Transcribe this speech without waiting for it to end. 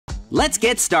let's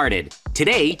get started.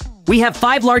 Today, we have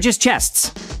 5 largest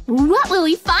chests. What will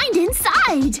we find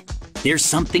inside? There's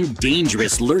something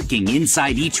dangerous lurking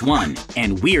inside each one,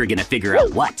 and we're gonna figure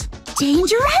out what.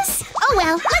 Dangerous? Oh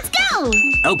well, let's go!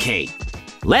 Okay,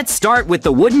 let's start with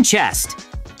the wooden chest.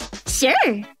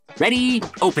 Sure. Ready,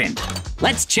 open.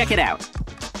 Let's check it out.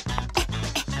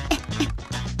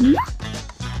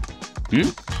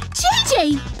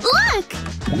 JJ, look!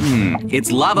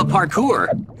 It's lava parkour.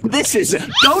 This is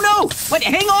oh no! What?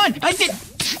 Hang on!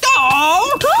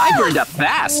 Oh! I burned up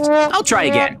fast. I'll try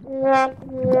again.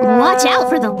 Watch out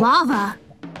for the lava.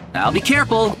 I'll be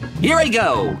careful. Here I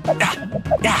go.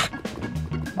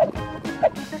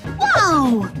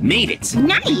 Whoa! Made it.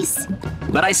 Nice!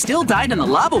 But I still died in the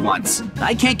lava once.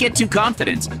 I can't get too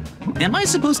confident. Am I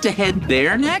supposed to head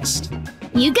there next?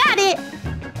 You got it!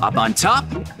 Up on top?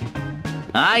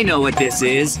 I know what this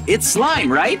is. It's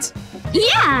slime, right?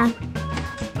 Yeah!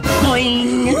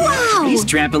 Boing! Wow! These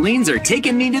trampolines are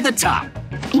taking me to the top.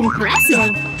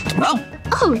 Impressive!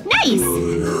 Oh,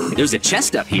 nice! There's a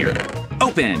chest up here.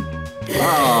 Open.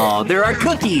 Oh, there are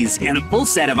cookies and a full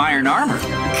set of iron armor.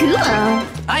 Cool!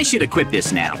 I should equip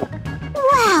this now.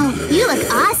 Wow, you look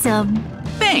awesome!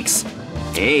 Thanks.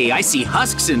 Hey, I see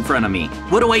husks in front of me.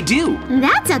 What do I do?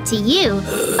 That's up to you.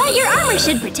 But your armor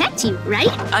should protect you,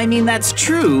 right? I mean, that's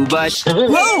true, but…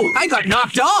 Whoa! I got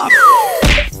knocked off!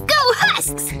 Go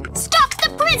Husks! Stop the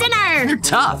prisoner! They're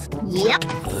tough. Yep.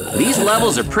 These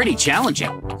levels are pretty challenging.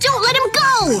 Don't let him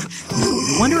go!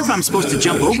 Wonder if I'm supposed to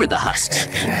jump over the husks.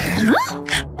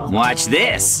 Huh? Watch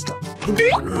this.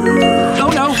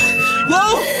 Oh no!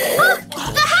 Whoa!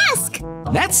 The husk!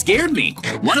 That scared me.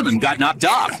 One of them got knocked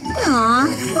off.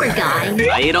 Aw, poor guy.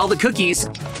 I ate all the cookies.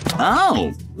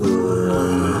 Oh.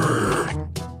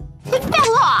 It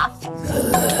fell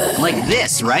off. Like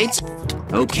this, right?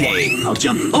 Okay, I'll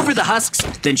jump over the husks,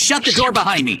 then shut the door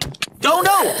behind me. Oh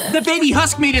no! The baby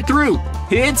husk made it through!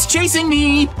 It's chasing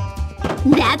me!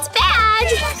 That's bad!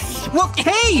 Well,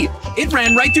 hey! It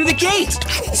ran right through the gate!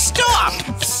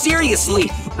 Stop!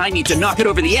 Seriously, I need to knock it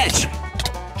over the edge.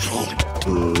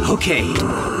 Okay.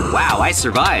 Wow, I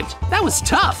survived. That was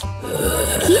tough.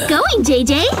 Keep going,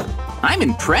 JJ. I'm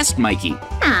impressed, Mikey.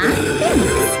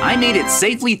 I made it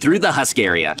safely through the husk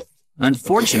area.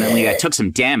 Unfortunately, I took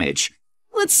some damage.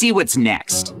 Let's see what's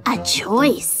next. A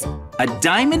choice. A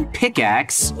diamond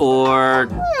pickaxe or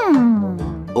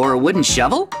a wooden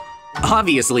shovel?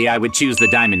 Obviously, I would choose the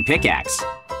diamond pickaxe.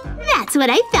 That's what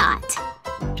I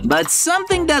thought. But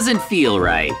something doesn't feel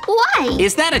right. Why?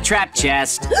 Is that a trap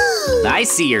chest? I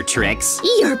see your tricks.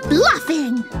 You're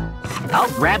bluffing.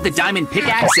 I'll grab the diamond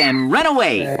pickaxe and run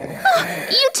away.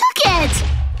 You took it!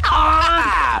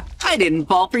 Ah! I didn't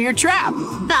fall for your trap.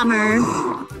 Bummer.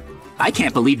 I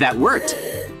can't believe that worked.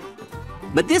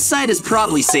 But this side is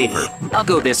probably safer. I'll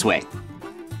go this way.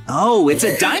 Oh, it's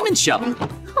a diamond shovel.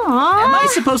 Aww. Am I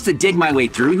supposed to dig my way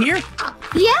through here?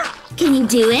 Yeah. Can you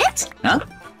do it? Huh?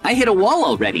 I hit a wall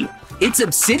already. It's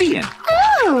obsidian.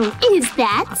 Oh, is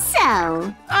that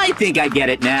so? I think I get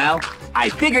it now. I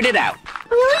figured it out.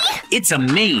 Really? It's a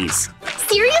maze.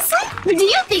 Seriously? Do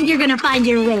you think you're gonna find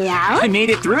your way out? I made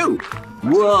it through.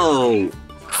 Whoa.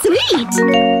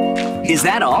 Sweet. Is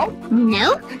that all?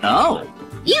 No. Oh.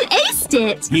 You aced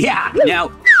it. Yeah, now…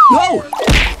 Whoa!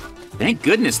 Thank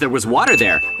goodness there was water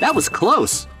there. That was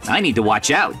close. I need to watch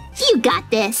out. You got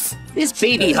this. This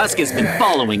baby husk has been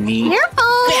following me.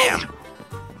 Careful.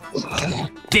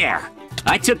 Bam! There.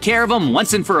 I took care of him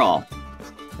once and for all.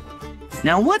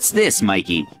 Now what's this,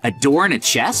 Mikey? A door and a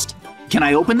chest? Can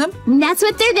I open them? That's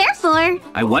what they're there for.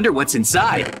 I wonder what's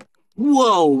inside.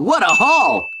 Whoa, what a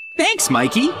haul! Thanks,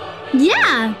 Mikey.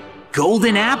 Yeah.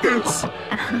 Golden apples.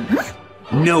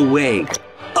 No way.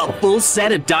 A full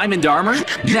set of diamond armor?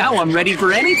 Now I'm ready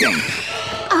for anything.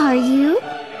 Are you?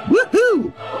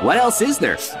 Woohoo! What else is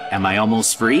there? Am I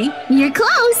almost free? You're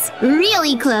close.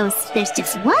 Really close. There's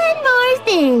just one more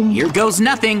thing. Here goes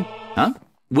nothing. Huh?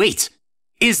 Wait.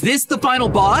 Is this the final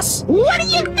boss? What do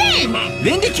you think?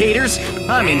 Vindicators?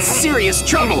 I'm in serious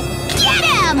trouble. Get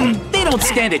him! They don't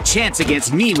stand a chance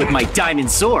against me with my diamond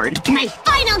sword. My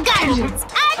final guardians!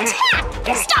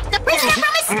 Attack! Stop the prisoner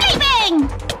from escaping!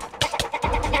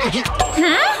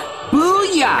 Huh?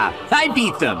 Booyah! I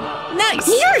beat them. Nice.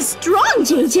 You're strong,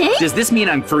 JJ. Does this mean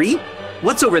I'm free?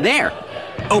 What's over there?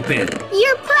 Open.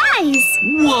 Your prize.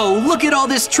 Whoa, look at all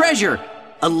this treasure.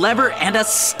 A lever and a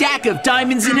stack of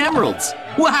diamonds and emeralds.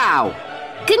 Wow.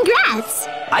 Congrats.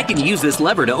 I can use this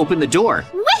lever to open the door.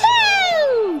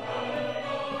 Woohoo!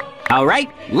 All right,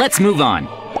 let's move on.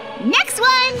 Next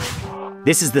one.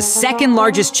 This is the second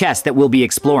largest chest that we'll be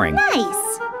exploring.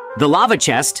 Nice. The lava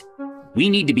chest We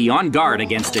need to be on guard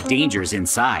against the dangers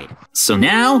inside. So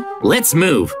now, let's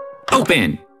move.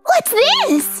 Open. What's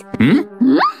this?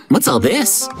 What's all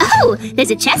this? Oh,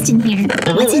 there's a chest in here.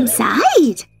 What's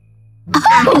inside?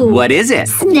 Oh! What is it?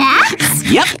 Snacks?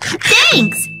 Yep.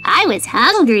 Thanks! I was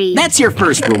hungry. That's your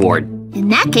first reward. In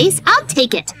that case, I'll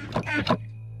take it.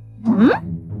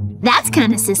 That's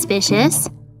kind of suspicious.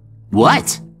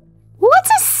 What? What's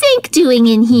a sink doing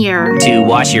in here? To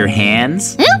wash your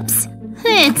hands? Oops!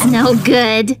 It's no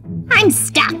good. I'm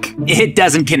stuck. It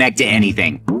doesn't connect to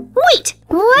anything. Wait,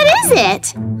 what is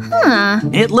it?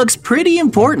 It looks pretty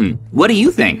important. What do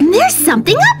you think? There's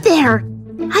something up there.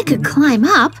 I could climb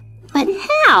up, but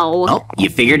how? Oh, you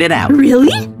figured it out.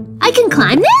 Really? I can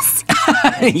climb this?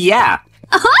 Yeah.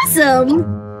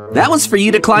 Awesome! That was for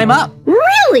you to climb up.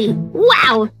 Really?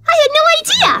 Wow! I had no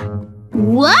idea!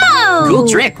 Whoa! Cool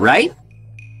trick, right?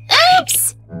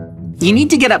 Oops! You need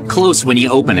to get up close when you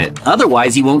open it.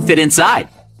 Otherwise, you won't fit inside.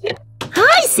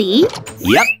 I see.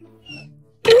 Yep.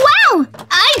 Wow!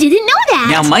 I didn't know that!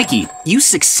 Now, Mikey, you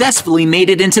successfully made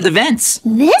it into the vents.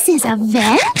 This is a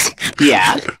vent?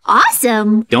 Yeah.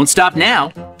 Awesome! Don't stop now.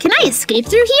 Can I escape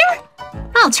through here?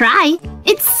 I'll try.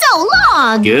 It's so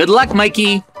long! Good luck,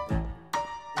 Mikey.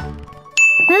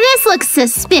 This looks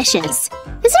suspicious.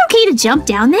 Is it okay to jump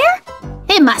down there?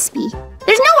 It must be.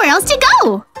 There's nowhere else to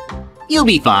go. You'll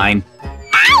be fine.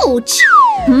 Ouch!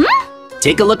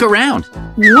 Take a look around.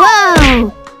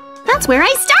 Whoa! That's where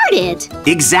I started.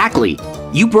 Exactly.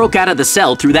 You broke out of the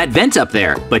cell through that vent up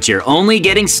there, but you're only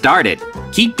getting started.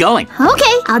 Keep going.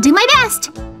 Okay, I'll do my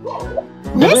best.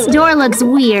 This door looks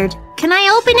weird. Can I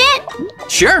open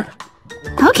it? Sure.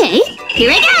 Okay,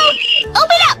 here I go.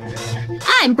 Open up.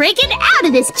 I'm breaking out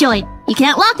of this joint. You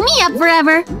can't lock me up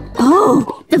forever.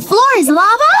 Oh, the floor is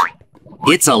lava?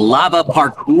 It's a lava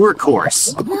parkour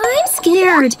course. I'm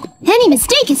scared. Any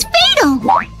mistake is fatal.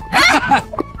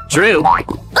 True.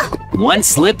 One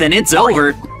slip and it's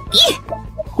over.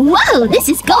 Whoa, this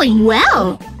is going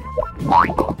well.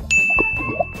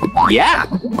 Yeah.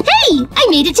 Hey, I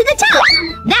made it to the top.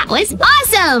 That was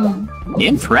awesome.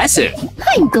 Impressive.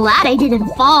 I'm glad I didn't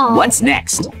fall. What's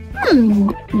next?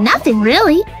 Nothing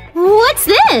really. What's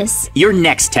this? Your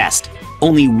next test.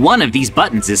 Only one of these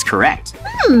buttons is correct.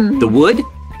 The wood,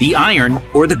 the iron,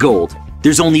 or the gold.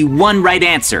 There's only one right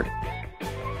answer.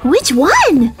 Which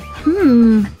one?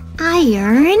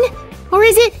 Iron? Or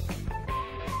is it…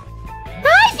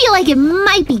 I feel like it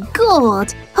might be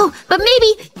gold. Oh, but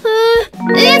maybe…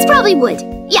 it's probably wood.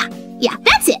 Yeah,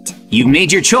 that's it. You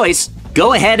made your choice.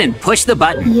 Go ahead and push the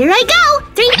button. Here I go.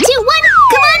 3, 2, 1.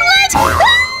 Come on, wood! Ah!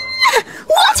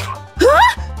 What?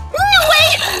 Huh? No way!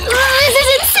 This is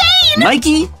insane!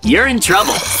 Mikey, you're in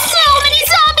trouble. So many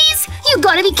zombies! You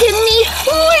gotta be kidding me!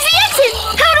 Where's the exit?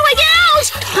 How do I get out?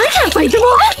 I can't fight them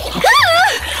all!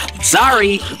 Ah!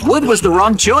 Sorry, wood was the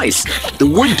wrong choice. The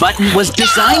wood button was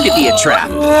designed to be a trap.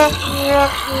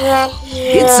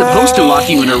 It's supposed to lock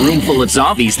you in a room full of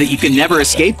zombies that you can never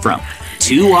escape from.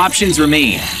 2 options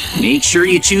remain. Make sure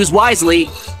you choose wisely.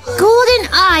 Gold and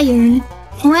iron.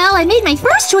 Well, I made my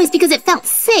first choice because it felt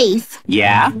safe.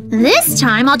 Yeah? This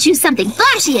time I'll choose something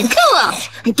flashy and cool.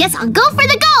 I guess I'll go for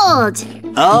the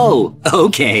gold. Oh,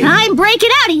 okay. I'm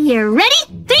breaking out of here.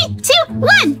 Ready? 3, 2,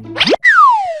 1.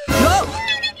 I'm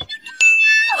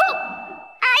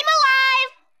alive.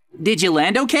 Did you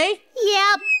land okay?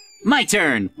 Yep. My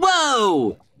turn.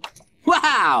 Whoa!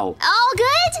 Wow! All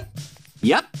good?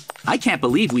 Yep. I can't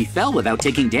believe we fell without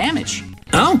taking damage.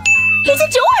 Oh! There's a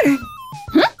door.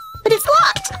 Huh? But it's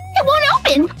locked. It won't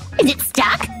open. Is it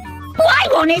stuck? Why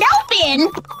won't it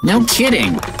open? No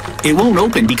kidding. It won't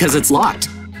open because it's locked.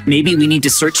 Maybe we need to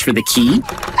search for the key?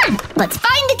 Let's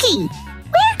find the key.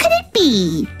 Where could it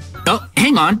be? Oh,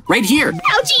 hang on. Right here.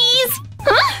 Ouchies!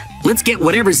 Huh? Let's get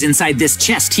whatever's inside this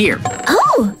chest here.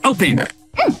 Oh! Open.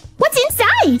 What's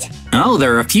inside? Oh,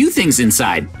 there are a few things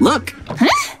inside. Look.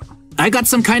 Huh? I got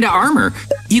some kind of armor.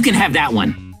 You can have that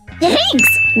one.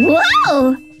 Thanks!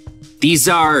 Whoa! These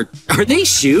are they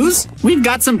shoes? We've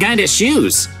got some kind of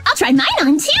shoes. I'll try mine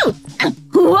on too.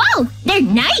 Whoa! They're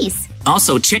nice!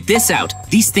 Also, check this out.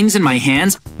 These things in my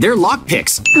hands, they're lock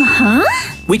picks. Uh-huh?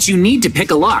 Which you need to pick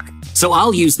a lock. So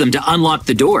I'll use them to unlock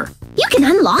the door. You can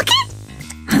unlock it?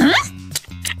 Huh?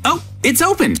 Oh, it's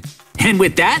open. And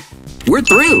with that, we're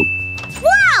through.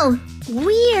 Wow!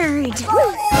 Weird.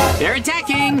 They're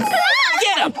attacking.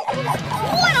 Get them!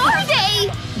 What are they?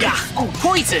 Oh,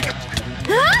 poison.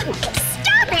 Huh?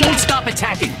 Stop Don't it! stop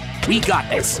attacking. We got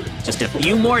this. Just a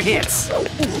few more hits.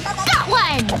 Got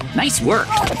one! Nice work.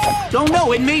 Oh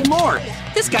no, it made more.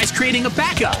 This guy's creating a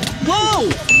backup. Whoa!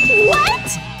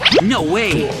 What? No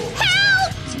way.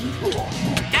 Help!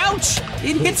 Ouch!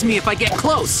 It hits me if I get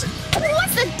close.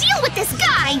 What's the deal with this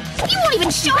guy? He won't even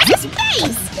show us his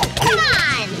face! Come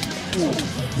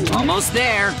on! Almost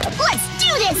there. Let's do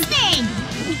this thing!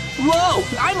 Whoa,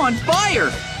 I'm on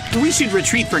fire! We should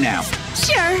retreat for now.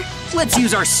 Sure. Let's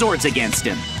use our swords against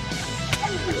him.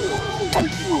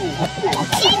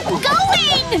 Keep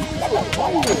going!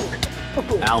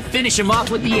 I'll finish him off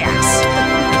with the axe.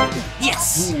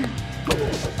 Yes!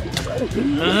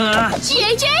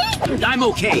 JJ? I'm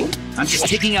okay. I'm just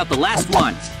taking out the last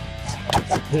one.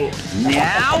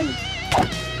 Now...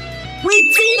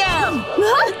 we beat him!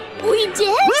 Huh? We did?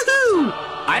 Woohoo!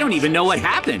 I don't even know what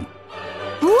happened.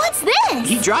 What's this?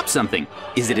 He dropped something.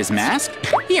 Is it his mask?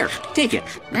 Here, take it.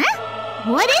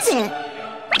 Huh? What is it?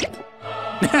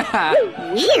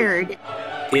 Weird.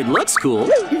 It looks cool.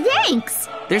 Thanks.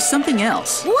 There's something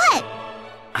else. What?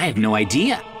 I have no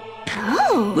idea.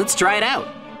 Oh. Let's try it out.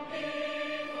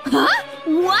 Huh?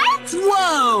 What?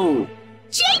 Whoa!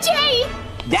 JJ!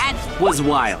 That was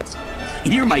wild.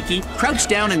 Here, Mikey, crouch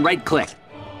down and right-click.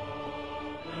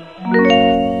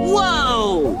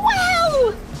 Whoa!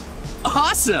 Wow!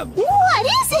 Awesome! What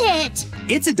is it?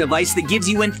 It's a device that gives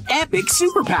you an epic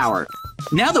superpower.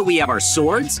 Now that we have our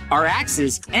swords, our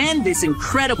axes, and this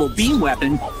incredible beam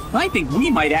weapon, I think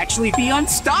we might actually be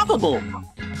unstoppable.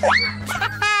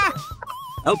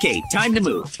 Okay, time to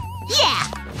move. Yeah.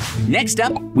 Next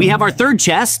up, we have our third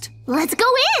chest. Let's go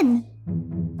in.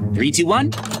 3, 2,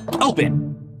 1,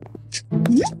 open.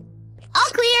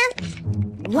 All clear.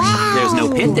 Wow. There's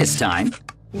no pin this time.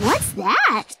 What's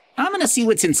that? I'm gonna see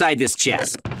what's inside this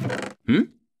chest.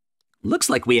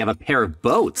 Looks like we have a pair of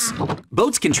boats.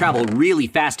 Boats can travel really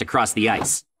fast across the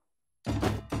ice.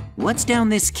 What's down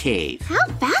this cave? How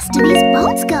fast do these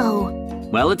boats go?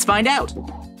 Well, let's find out.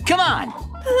 Come on!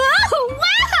 Oh,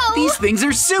 wow! These things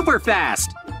are super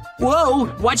fast!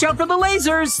 Whoa! Watch out for the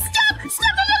lasers! Stop!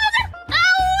 Stop!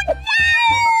 Oh,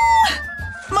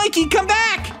 no! Mikey, come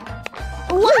back!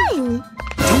 Why?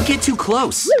 Don't get too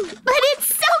close. But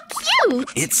it's so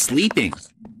cute! It's sleeping.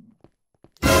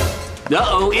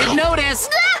 Uh-oh, it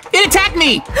noticed! It attacked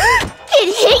me!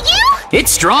 It hit you?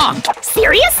 It's strong!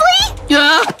 Seriously?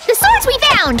 The swords we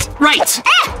found! Right!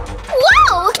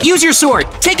 Whoa! Use your sword!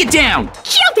 Take it down!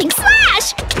 Jumping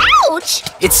slash! Ouch!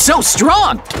 It's so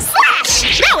strong!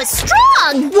 Slash! That was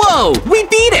strong! Whoa! We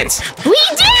beat it! We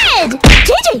did!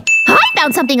 JJ, I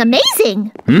found something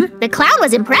amazing! The clown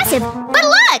was impressive, but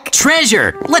look!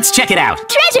 Treasure! Let's check it out!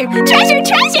 Treasure! Treasure!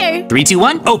 Treasure! 3, 2,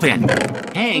 1, open!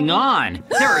 Hang on!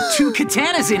 There are 2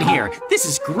 katanas in here! This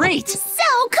is great! So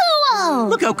cool!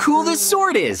 Look how cool this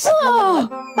sword is! Oh!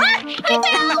 Ah,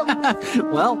 I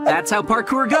fell! Well, that's how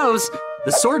parkour goes.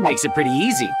 The sword makes it pretty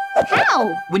easy.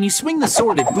 How? When you swing the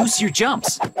sword, it boosts your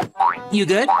jumps. You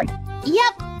good?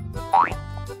 Yep.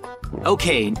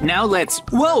 Okay, now let's...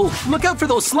 Whoa! Look out for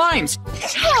those slimes!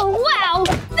 Oh, wow!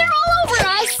 They're all over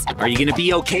us! Are you gonna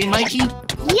be okay, Mikey?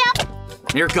 Yep.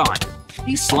 They're gone.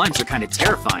 These slimes are kind of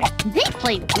terrifying. They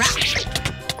play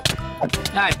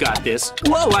rough. I've got this.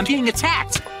 Whoa, I'm being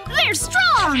attacked! They're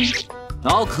strong!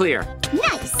 All clear.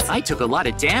 Nice. I took a lot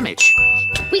of damage.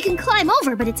 We can climb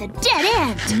over, but it's a dead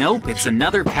end. Nope, it's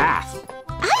another path.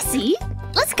 I see.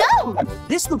 Let's go.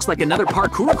 This looks like another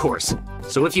parkour course.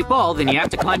 So if you fall, then you have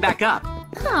to climb back up.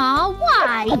 Aw,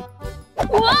 why?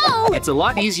 Whoa! It's a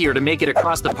lot easier to make it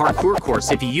across the parkour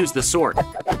course if you use the sword.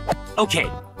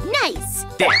 Okay, Nice.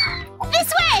 there.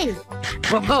 This way!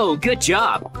 Whoa, good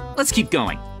job. Let's keep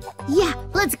going. Yeah,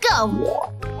 let's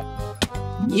go.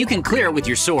 You can clear it with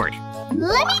your sword.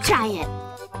 Let me try it.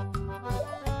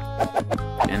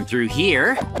 And through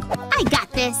here. I got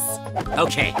this.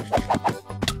 Okay,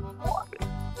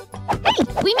 Hey,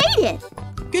 we made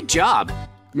it. good job.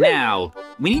 Now,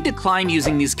 we need to climb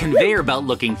using these conveyor belt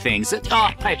looking things. Oh,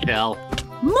 I fell.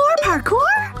 More parkour?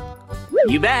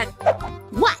 You bet.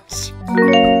 Watch.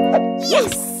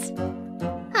 Yes.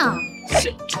 Oh,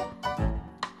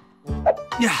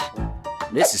 Yeah,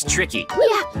 this is tricky.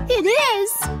 yeah, it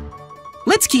is.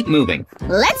 Let's keep moving.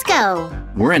 Let's go.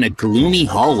 We're in a gloomy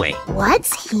hallway.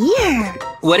 What's here?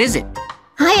 What is it?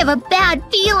 I have a bad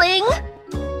feeling.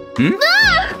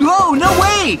 Ah! Whoa, no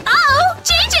way! Oh,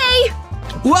 JJ!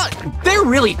 What? They're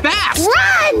really fast!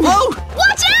 Run! Whoa!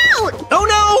 Watch out! Oh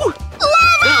no!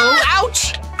 Lava! Oh,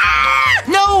 ouch! Ah!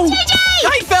 No! JJ!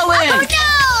 I fell in! Oh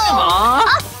no!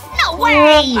 Aw. No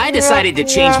way! I decided to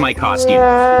change my costume.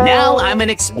 Now I'm an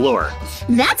explorer.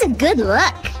 That's a good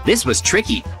look. This was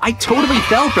tricky. I totally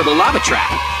fell for the lava trap.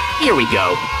 Here we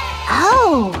go.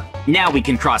 Oh, Now we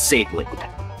can cross safely.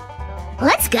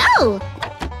 let's go.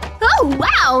 Oh,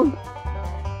 wow.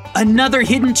 Another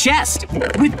hidden chest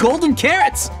with golden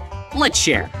carrots. Let's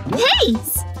share.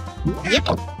 Thanks.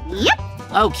 Yep, yep.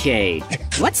 Okay,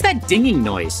 what's that dinging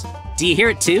noise? Do you hear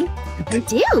it too? I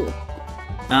do.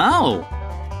 Oh.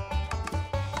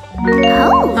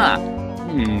 Oh. Huh.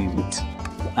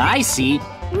 I see.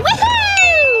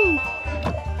 Woohoo!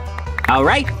 All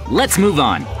right, let's move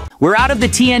on. We're out of the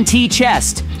TNT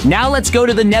chest. Now let's go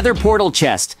to the nether portal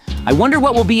chest. I wonder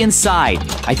what will be inside.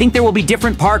 I think there will be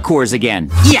different parkours again.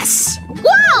 Yes!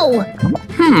 Whoa!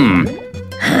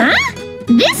 Huh?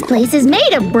 This place is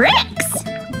made of bricks.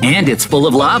 And it's full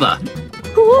of lava.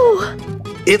 Ooh.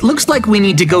 It looks like we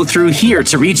need to go through here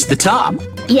to reach the top.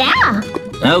 Yeah.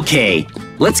 Okay,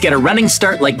 let's get a running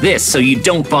start like this so you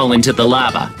don't fall into the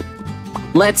lava.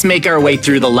 Let's make our way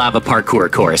through the lava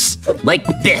parkour course. Like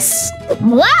this.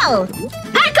 Whoa!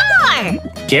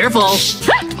 Parkour! Careful.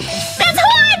 That's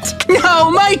hot!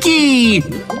 No, Mikey!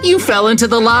 You fell into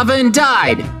the lava and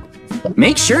died.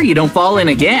 Make sure you don't fall in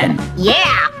again.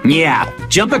 Yeah. Yeah,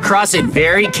 jump across it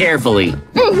very carefully.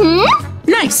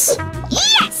 Nice.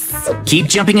 Yes! Keep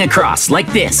jumping across like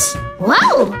this.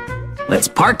 Whoa! Let's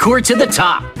parkour to the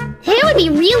top. It would be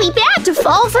really bad to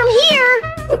fall from here.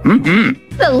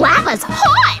 The lava's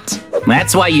hot.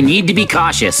 That's why you need to be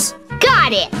cautious.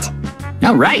 Got it.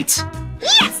 All right.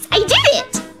 Yes, I did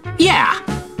it. Yeah.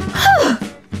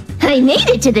 I made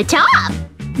it to the top.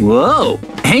 Whoa,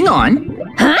 hang on.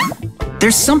 Huh?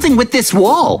 There's something with this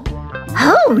wall.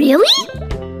 Oh, really?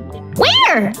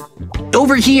 Where?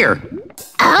 Over here.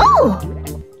 Oh.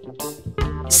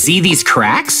 See these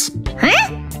cracks?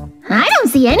 Huh? I don't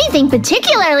see anything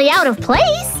particularly out of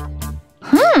place.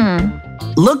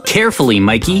 Look carefully,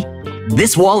 Mikey.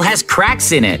 This wall has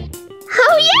cracks in it.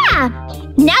 Oh, yeah.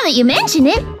 Now that you mention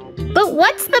it. But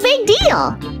what's the big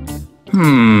deal?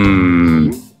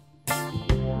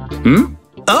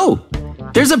 Oh,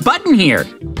 there's a button here.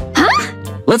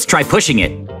 Huh? Let's try pushing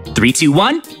it. 3, 2,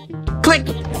 1. Click.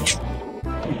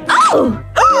 Oh!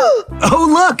 Oh,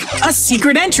 look, a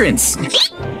secret entrance.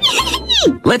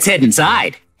 Let's head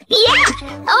inside. Yeah,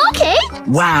 okay.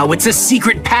 Wow, it's a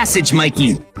secret passage,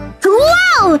 Mikey.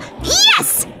 Whoa!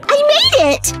 Yes! I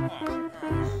made it!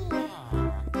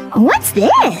 What's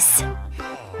this?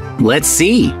 Let's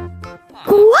see.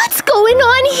 What's going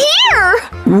on here?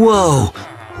 Whoa.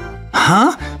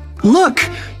 Huh? Look!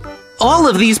 All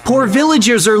of these poor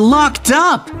villagers are locked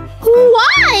up!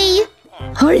 Why?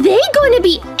 Are they going to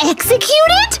be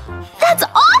executed? That's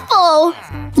awful!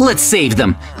 Let's save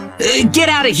them. Get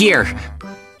out of here!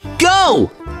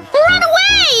 Go! Run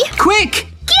away! Quick!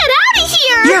 Get out of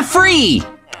here! You're free!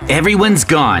 Everyone's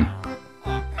gone.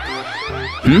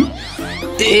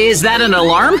 Is that an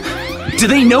alarm? Do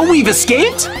they know we've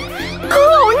escaped?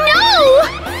 Oh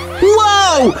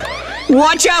Whoa!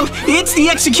 Watch out! It's the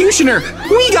executioner!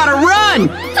 We gotta run!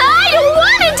 no! I don't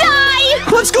want to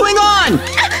die! What's going on?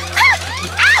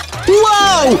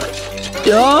 Whoa!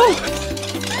 Oh?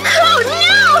 Oh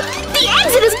no! The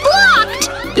exit is blocked!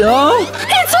 Oh?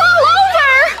 It's all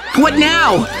over! What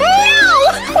now?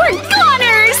 No! We're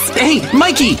goners! Hey,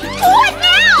 Mikey! What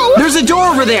now? There's a door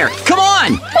over there! Come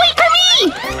on! Wait for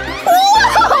me!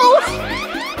 Whoa!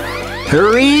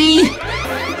 Hurry!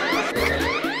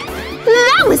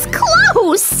 That was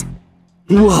close!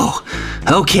 Whoa.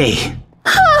 Okay.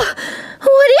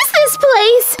 What is this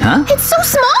place? Huh? It's so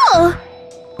small!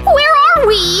 Where are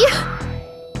we?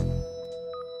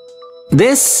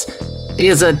 This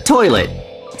is a toilet.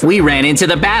 We ran into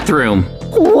the bathroom.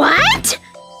 What?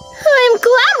 I'm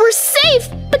glad we're safe,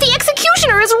 but the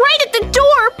executioner is right at the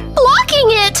door,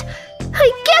 blocking it!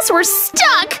 I guess we're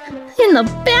stuck in the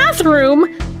bathroom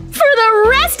for the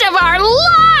rest of our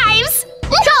lives!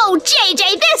 No,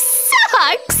 JJ, this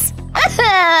sucks!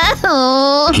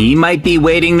 He might be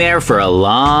waiting there for a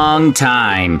long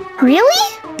time.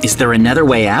 Really? Is there another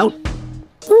way out?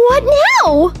 What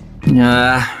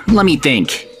now? Let me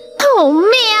think. Oh,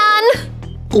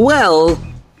 man! Well,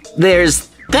 there's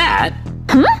that.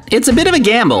 Huh? It's a bit of a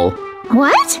gamble.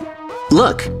 What?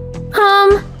 Look,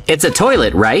 it's a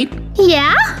toilet, right?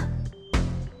 Yeah?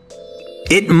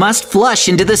 It must flush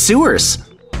into the sewers,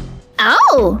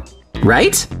 Oh,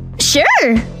 right?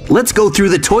 sure. Let's go through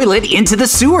the toilet into the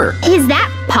sewer. Is that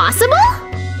possible?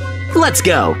 Let's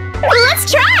go.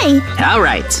 Let's try. All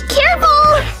right.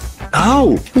 Careful!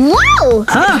 Oh, Whoa!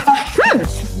 huh?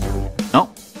 Oh,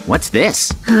 what's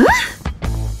this? Huh?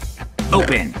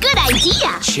 Open. Good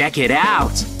idea! Check it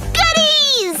out.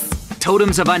 Goodies!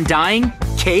 Totems of undying,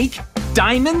 cake,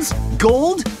 diamonds,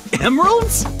 gold,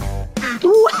 emeralds.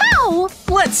 Wow!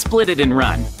 Let's split it and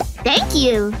run. Thank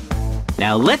you.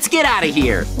 Now let's get out of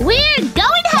here. We're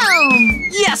going home!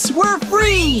 Yes, we're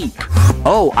free!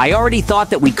 Oh, I already thought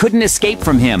that we couldn't escape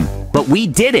from him. But but we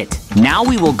did it. Now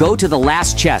we will go to the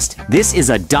last chest. This is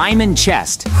a diamond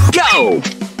chest. Go!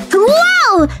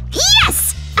 Whoa!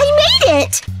 Yes! I made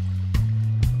it!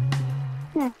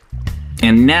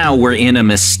 And now we're in a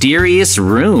mysterious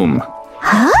room.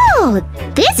 Oh,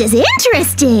 this is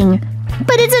interesting.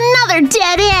 But it's another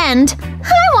dead end.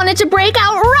 I wanted to break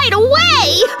out right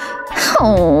away.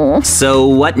 Oh. So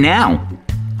what now?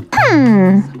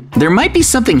 There might be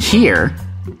something here.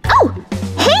 Oh,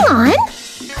 hang on.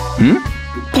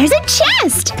 There's a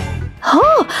chest.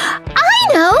 Oh,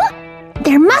 I know.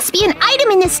 There must be an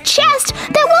item in this chest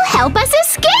that will help us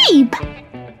escape.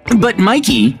 But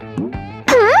Mikey…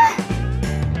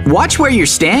 Watch where you're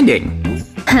standing.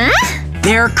 Huh?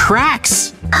 There are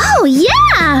cracks. Oh,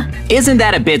 yeah. Isn't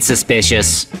that a bit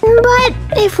suspicious? But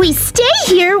if we stay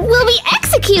here, we'll be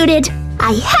executed.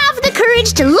 I have the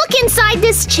courage to look inside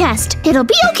this chest. It'll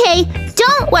be okay.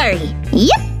 Don't worry.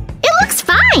 Yep, it looks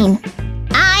fine.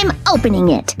 I'm opening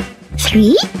it.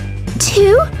 3,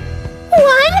 2, 1.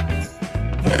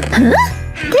 Huh?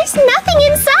 There's nothing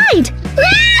inside.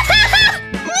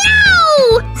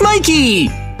 No! Mikey!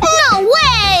 No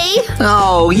way!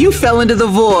 Oh, you fell into the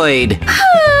void.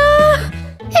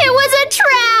 It was a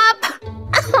trap!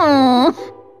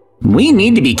 Oh. We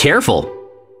need to be careful.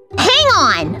 Hang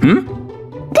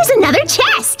on! There's another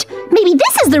chest! Maybe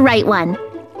this is the right one.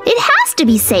 It has to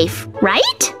be safe,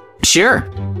 right? Sure.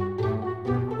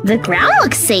 The ground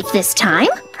looks safe this time.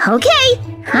 Okay,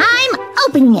 I'm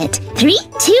opening it. 3,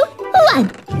 2,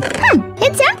 1.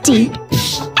 It's empty.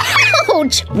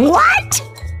 Ouch! What?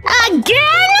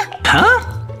 Again?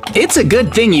 Huh? It's a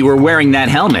good thing you were wearing that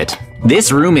helmet.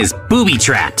 This room is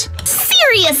booby-trapped.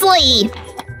 Seriously?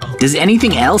 Does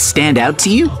anything else stand out to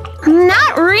you?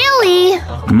 Not really.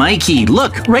 Mikey,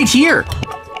 look, right here.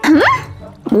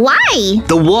 Why?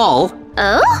 The wall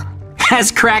Oh?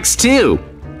 has cracks too.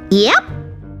 Yep.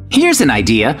 Here's an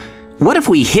idea. What if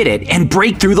we hit it and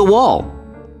break through the wall?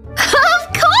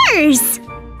 Of course!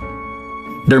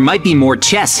 There might be more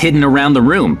chests hidden around the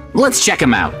room. Let's check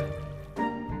them out.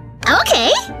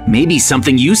 Okay. Maybe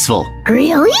something useful.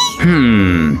 Really?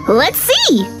 Let's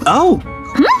see. Oh,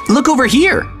 look over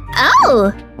here.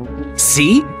 Oh.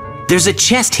 See? There's a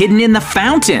chest hidden in the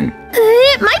fountain.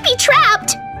 It might be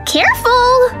trapped.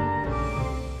 Careful.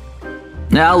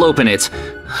 I'll open it.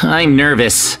 I'm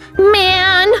nervous.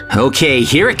 Man. Okay,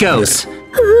 here it goes.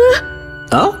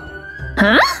 Oh?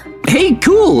 Huh? Hey,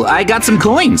 cool. I got some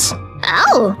coins.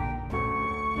 Oh.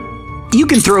 You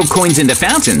can throw coins into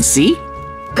fountains, see?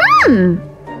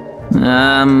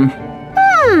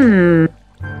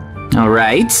 All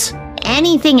right.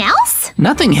 Anything else?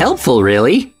 Nothing helpful,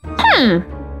 really.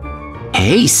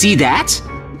 Hey, see that?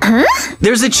 Huh?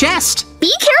 There's a chest.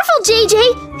 Be careful,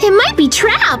 JJ. It might be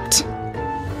trapped.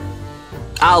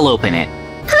 I'll open it.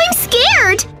 I'm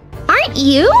scared. Aren't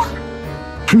you?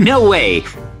 No way.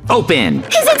 Open.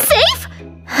 Is it safe?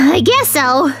 I guess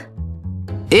so.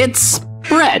 It's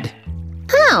bread.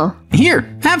 Oh,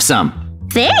 Here, have some.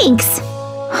 thanks.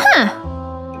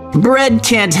 Huh. Bread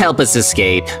can't help us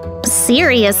escape.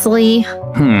 Seriously.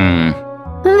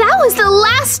 That was the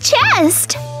last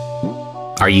chest.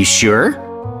 Are you sure?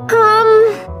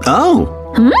 Oh.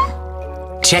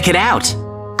 Check it out.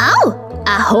 Oh,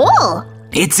 a hole.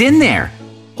 It's in there.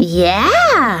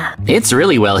 Yeah, It's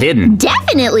really well hidden.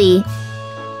 definitely.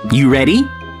 You ready?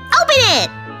 Open it.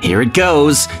 Here it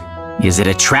goes. Is it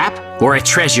a trap or a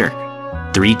treasure?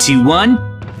 3, 2, 1.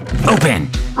 Open.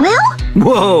 Well,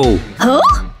 Whoa.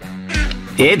 oh,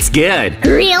 It's good.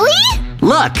 really?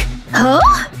 Look. Oh,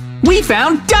 We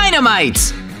found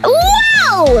dynamite.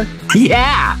 wow,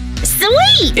 Yeah.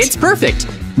 sweet. It's perfect.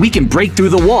 We can break through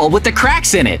the wall with the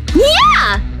cracks in it.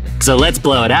 Yeah, So let's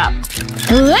blow it up.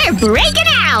 we're breaking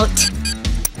out.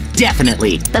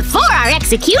 Definitely. Before our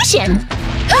execution.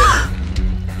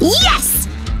 Yes.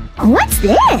 What's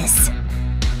this?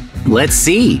 Let's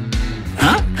see.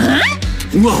 Huh?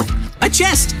 Whoa. A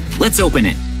chest. Let's open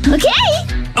it.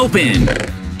 Okay. Open.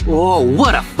 Whoa,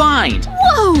 what a find.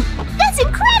 Whoa, that's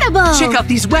incredible. Check out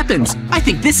these weapons. I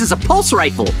think this is a pulse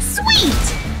rifle.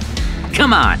 Sweet.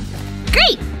 Come on.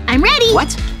 Great. I'm ready.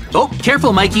 What? Oh,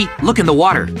 careful, Mikey. Look in the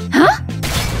water. Huh?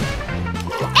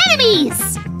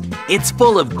 Enemies. It's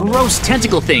full of gross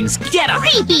tentacle things. Get 'em.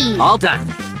 Creepy. All done.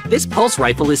 This pulse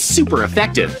rifle is super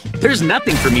effective. There's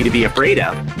nothing for me to be afraid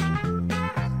of.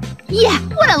 Yeah,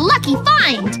 what a lucky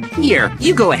find. Here,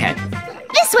 you go ahead.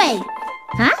 This way.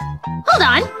 Huh? Hold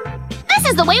on. This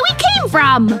is the way we came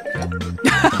from.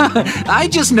 I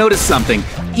just noticed something.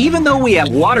 Even though we have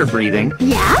water breathing,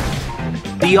 Yeah?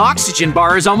 the oxygen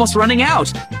bar is almost running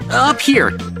out. Up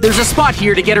here. There's a spot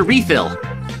here to get a refill.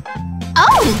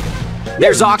 Oh,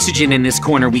 There's oxygen in this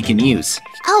corner we can use.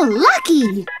 Oh,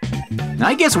 lucky!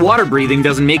 I guess water breathing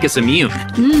doesn't make us immune.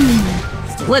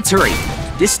 Let's hurry.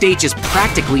 This stage is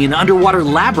practically an underwater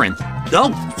labyrinth.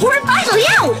 Oh, We're finally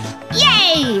out!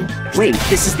 Yay! wait,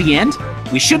 this is the end?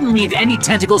 We shouldn't leave any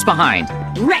tentacles behind.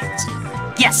 Right!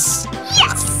 Yes!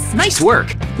 Yes! Nice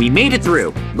work. We made it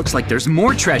through. Looks like there's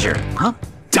more treasure. Huh?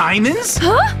 Diamonds?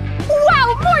 Huh?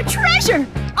 Wow, more treasure!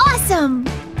 Awesome!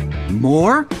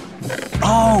 More?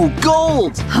 Oh,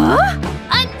 gold! Huh?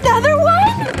 Another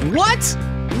one? What?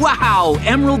 Wow,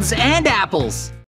 emeralds and apples.